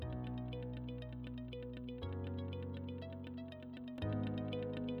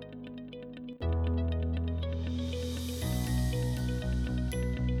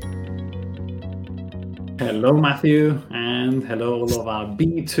Hello, Matthew, and hello, all of our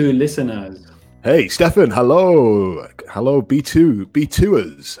B2 listeners. Hey, Stefan. Hello. Hello,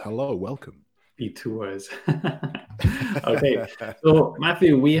 B2ers. Hello, welcome. B2ers. Okay, so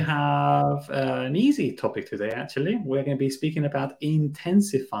Matthew, we have an easy topic today, actually. We're going to be speaking about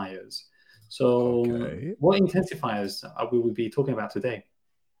intensifiers. So, Okay. what intensifiers we will be talking about today?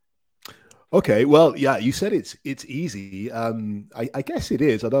 Okay. Well, yeah, you said it's easy. I guess it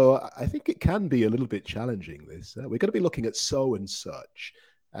is, although I think it can be a little bit challenging. This we're going to be looking at so and such,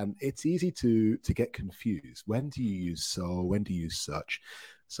 and it's easy to get confused. When do you use so? When do you use such?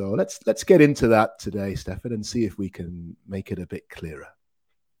 So let's get into that today, Stefan, and see if we can make it a bit clearer.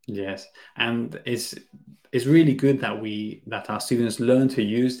 Yes, and it's really good that our students learn to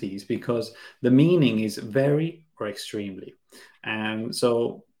use these because the meaning is very or extremely, and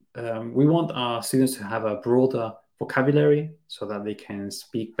so we want our students to have a broader vocabulary so that they can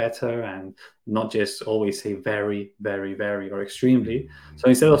speak better and not just always say very, very, very or extremely. So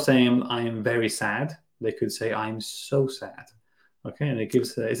instead of saying I am very sad, they could say I'm so sad. Okay, and it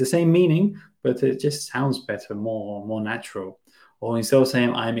gives it's the same meaning, but it just sounds better, more natural. Or instead of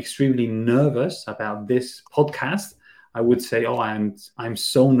saying I'm extremely nervous about this podcast, I would say, "Oh, I'm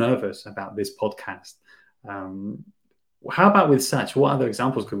so nervous about this podcast." Um, how about with such? What other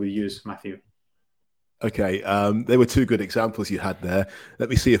examples could we use, Matthew? Okay, there were two good examples you had there. Let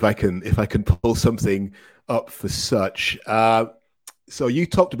me see if I can pull something up for such. So you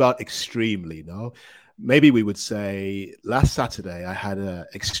talked about extremely, no? Maybe we would say last Saturday I had an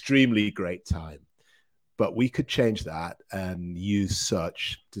extremely great time, but we could change that and use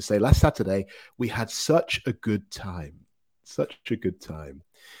such to say last Saturday we had such a good time, such a good time.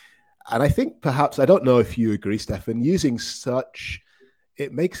 And I think perhaps I don't know if you agree, Stefan, using such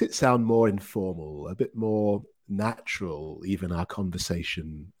it makes it sound more informal, a bit more natural, even our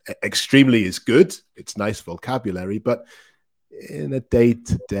conversation. Extremely is good. It's nice vocabulary, but in a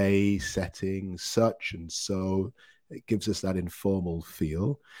day-to-day setting, such and so, it gives us that informal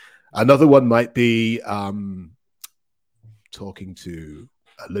feel. Another one might be talking to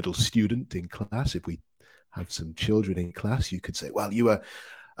a little student in class. If we have some children in class, you could say, well, you were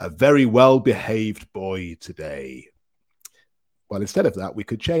a very well-behaved boy today. Well, instead of that, we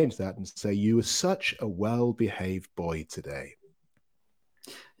could change that and say, you were such a well-behaved boy today.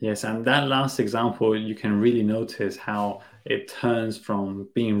 Yes, and that last example, you can really notice how it turns from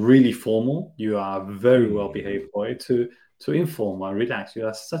being really formal, you are a very well Hmm. behaved boy, to informal, relaxed. You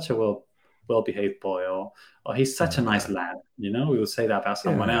are such a well behaved boy, or he's such a nice Uh, lad. We will say that about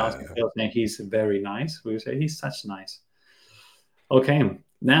someone else. yeah. Instead of saying he's very nice, we will say he's such nice. Okay,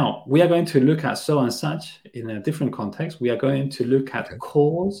 now we are going to look at so and such in a different context. We are going to look at Okay.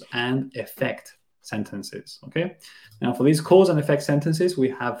 cause and effect sentences. Okay, now for these cause and effect sentences, we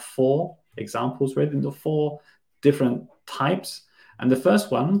have four examples read into four different types. And the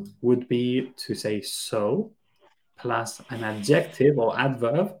first one would be to say so plus an adjective or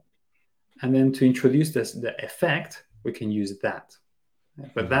adverb. And then to introduce the effect, we can use that.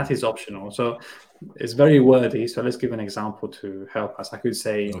 But that Hmm. is optional. So it's very wordy. So let's give an example to help us. I could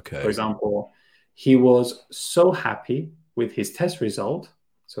say, for Okay. example, he was so happy with his test result.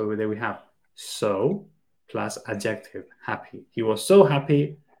 So there we have so plus adjective happy. He was so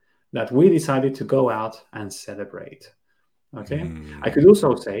happy that we decided to go out and celebrate. Okay. I could Hmm.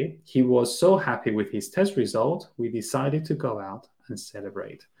 also say he was so happy with his test result, we decided to go out and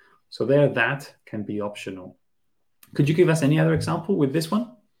celebrate. So there, that can be optional. Could you give us any other example with this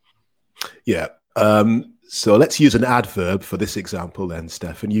one? Yeah. So let's use an adverb for this example then,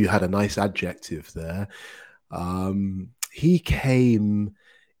 Stefan. You had a nice adjective there. He came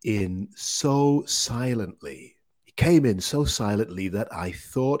in so silently. He came in so silently that I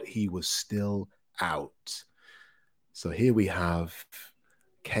thought he was still out. So here we have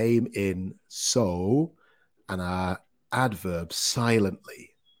came in so and our adverb silently.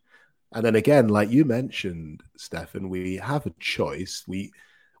 And then again, like you mentioned, Stefan, we have a choice. We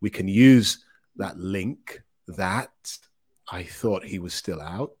can use that link that I thought he was still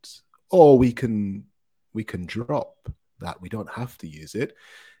out, or we can drop that. We don't have to use it.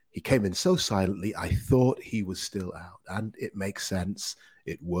 He came in so silently, I thought he was still out. And it makes sense.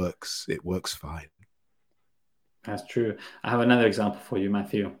 It works. It works fine. That's true. I have another example for you,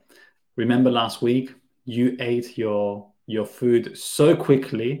 Matthew. Remember last week you ate your food so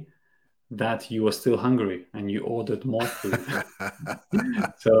quickly that you were still hungry and you ordered more food.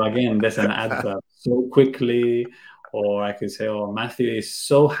 So again, there's an adverb so quickly, or I could say, oh, Matthew is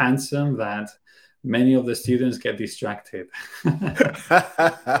so handsome that many of the students get distracted.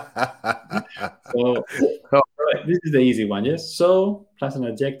 So, right, this is the easy one, yes? So plus an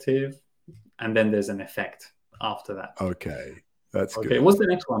adjective, and then there's an effect after that. Okay, that's Okay, good. what's the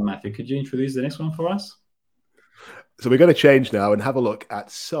next one, Matthew? Could you introduce the next one for us? So we're going to change now and have a look at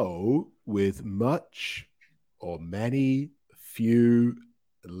so with much or many, few,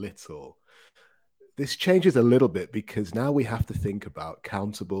 little. This changes a little bit because now we have to think about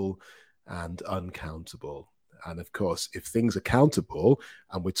countable and uncountable. And of course, if things are countable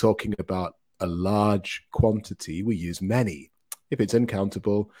and we're talking about a large quantity, we use many. If it's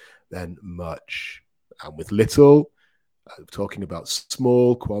uncountable, then much. And with little, talking about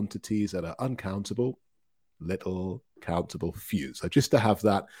small quantities that are uncountable, little, countable, few. So just to have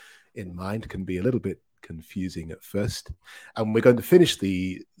that in mind can be a little bit confusing at first. And we're going to finish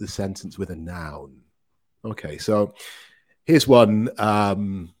the sentence with a noun. Okay, so here's one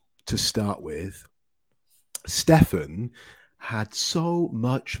to start with. Stefan had so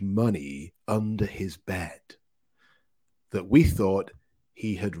much money under his bed that we thought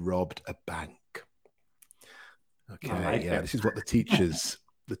he had robbed a bank. I Okay, like yeah, it. this is what the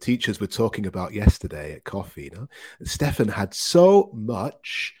teachers were talking about yesterday at coffee. You know, and Stefan had so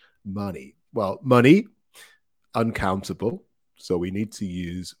much money. Well, money uncountable, so we need to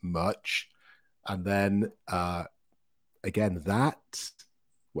use much, and then again that.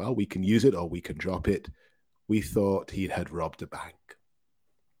 Well, we can use it or we can drop it. We thought he had robbed a bank.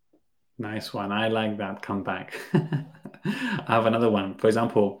 Nice one. I like that comeback. I have another one. For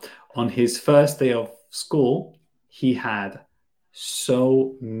example, on his first day of school, he had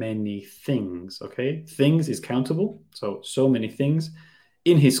so many things. Okay. Things is countable. So many things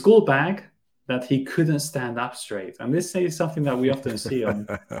in his school bag that he couldn't stand up straight. And this is something that we often see on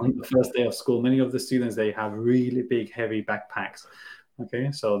the first day of school. Many of the students, they have really big, heavy backpacks.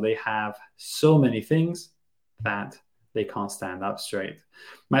 Okay. So they have so many things that they can't stand up straight.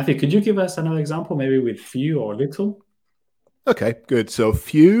 Matthew, could you give us another example, maybe with few or little? Okay, good. So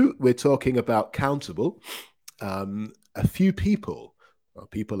few, we're talking about countable. A few people, or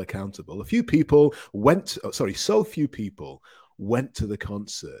people accountable. A few people went. Oh, sorry, so few people went to the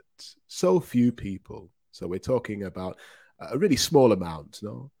concert. So few people. So we're talking about a really small amount.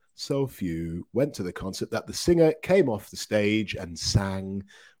 No, so few went to the concert that the singer came off the stage and sang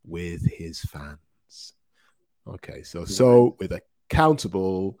with his fans. Okay, so Right. with a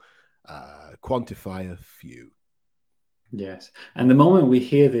countable quantifier few. Yes. And the moment we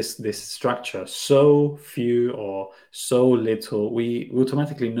hear this structure, so few or so little, we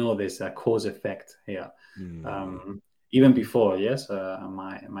automatically know there's a cause effect here. Hmm, Um, Even before, yes,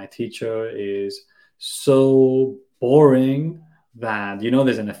 my teacher is so boring that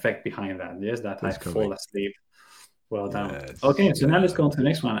there's an effect behind that. Yes, that I that's fall correct. asleep. Well done. Yes, Okay, so now let's yeah. go on to the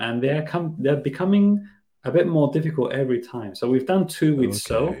next one, and they're becoming a bit more difficult every time. So we've done two with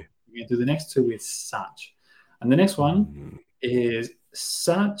so. Okay. We're going to do the next two with such, and the next one Mm, is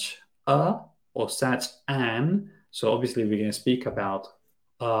such a or such an. So obviously we're going to speak about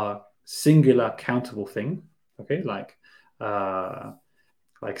a singular countable thing. Okay, uh,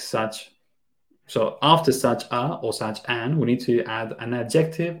 like such. So after such a or such an, we need to add an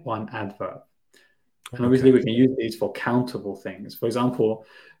adjective or an adverb. And obviously, okay. we can use these for countable things. For example,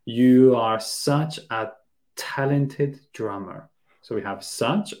 you are such a talented drummer. So we have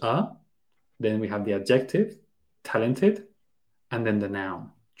such a, then we have the adjective, talented, and then the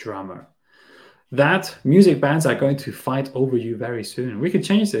noun, drummer. That music bands are going to fight over you very soon. We could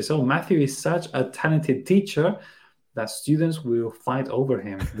change this. Oh, Matthew is such a talented teacher that students will fight over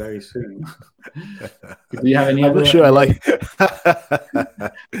him very soon. Do you have any I'm not other? sure I like.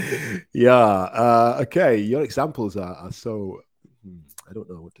 Yeah. Okay. Your examples are so. I don't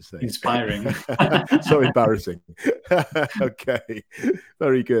know what to say. Inspiring? So embarrassing. Okay.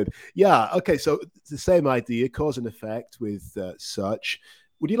 Very good. Yeah. Okay. So it's the same idea, cause and effect with such.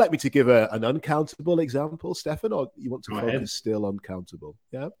 Would you like me to give an uncountable example, Stefan, or you want to Go ahead. focus still on countable?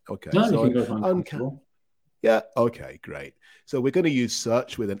 Yeah. Okay. No, you So can an go for uncountable. uncomfortable. Yeah. Okay. Great. So we're going to use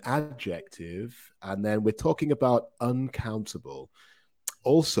such with an adjective, and then we're talking about uncountable.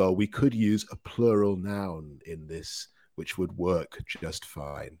 Also, we could use a plural noun in this, which would work just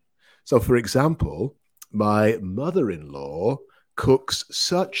fine. So, for example, my mother in law cooks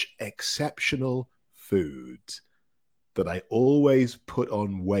such exceptional food that I always put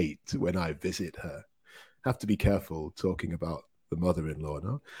on weight when I visit her. Have to be careful talking about the mother-in-law,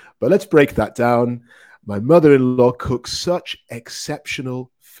 no? But let's break that down. My mother-in-law cooks such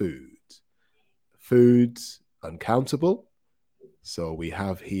exceptional food. Foods uncountable. So we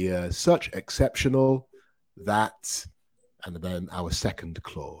have here such exceptional that, and then our second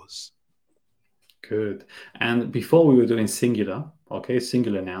clause. Good. And before we were doing singular, okay,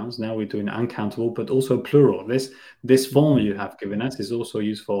 singular nouns. Now we're doing uncountable, but also plural. This form Mm, you have given us is also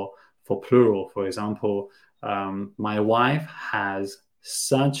used for for plural. For example, my wife has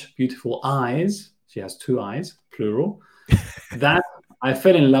such beautiful eyes. She has 2 eyes, plural. That I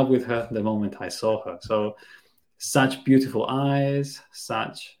fell in love with her the moment I saw her. So such beautiful eyes,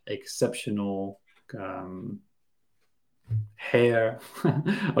 such exceptional hair.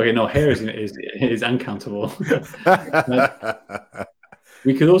 Okay, no, hair is uncountable. But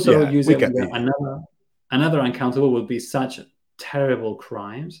we could also Yeah, use we it get with the. another uncountable would be such terrible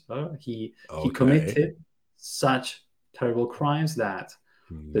crimes. He Okay. committed such terrible crimes that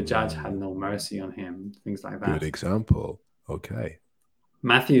the judge had Mm, no mercy on him. Things like good that. example. Okay.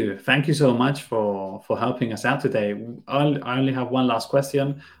 Matthew, thank you so much for helping us out today. I only have one last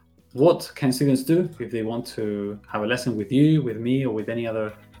question. What can students do if they want to have a lesson with you, with me, or with any other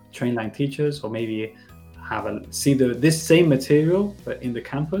Trainline teachers, or maybe see this same material but in the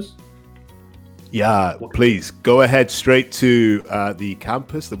campus? Yeah, What can please go ahead straight to the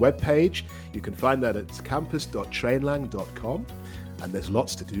campus, the webpage. You can find that at campus.trainlang.com. And there's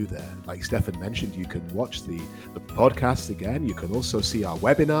lots to do there. Like Stefan mentioned, you can watch the podcast again. You can also see our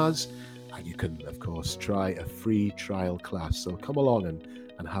webinars. And you can, of course, try a free trial class. So come along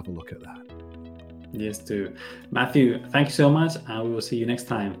and have a look at that. Yes, do. Matthew, thank you so much, and we will see you next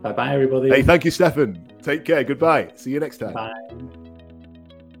time. Bye-bye, everybody. Hey, thank you, Stefan. Take care. Goodbye. See you next time. Bye.